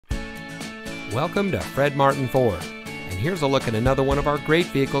Welcome to Fred Martin Ford, and here's a look at another one of our great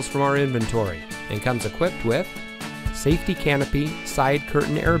vehicles from our inventory, and comes equipped with safety canopy side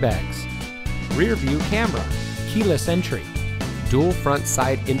curtain airbags, rear view camera, keyless entry, dual front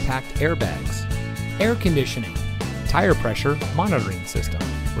side impact airbags, air conditioning, tire pressure monitoring system,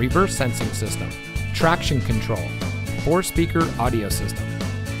 reverse sensing system, traction control, 4-speaker audio system,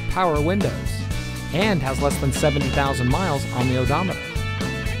 power windows, and has less than 70,000 miles on the odometer.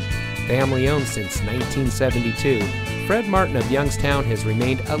 Family owned since 1972, Fred Martin of Youngstown has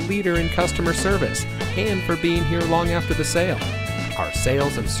remained a leader in customer service and for being here long after the sale. Our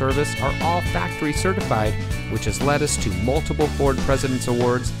sales and service are all factory certified, which has led us to multiple Ford President's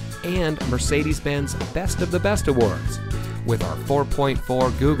Awards and Mercedes-Benz Best of the Best Awards. With our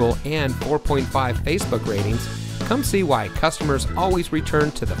 4.4 Google and 4.5 Facebook ratings, come see why customers always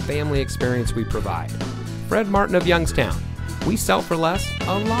return to the family experience we provide. Fred Martin of Youngstown. We sell for less,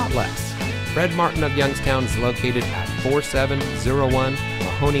 a lot less. Fred Martin of Youngstown is located at 4701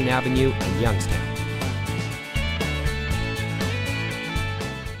 Mahoning Avenue in Youngstown.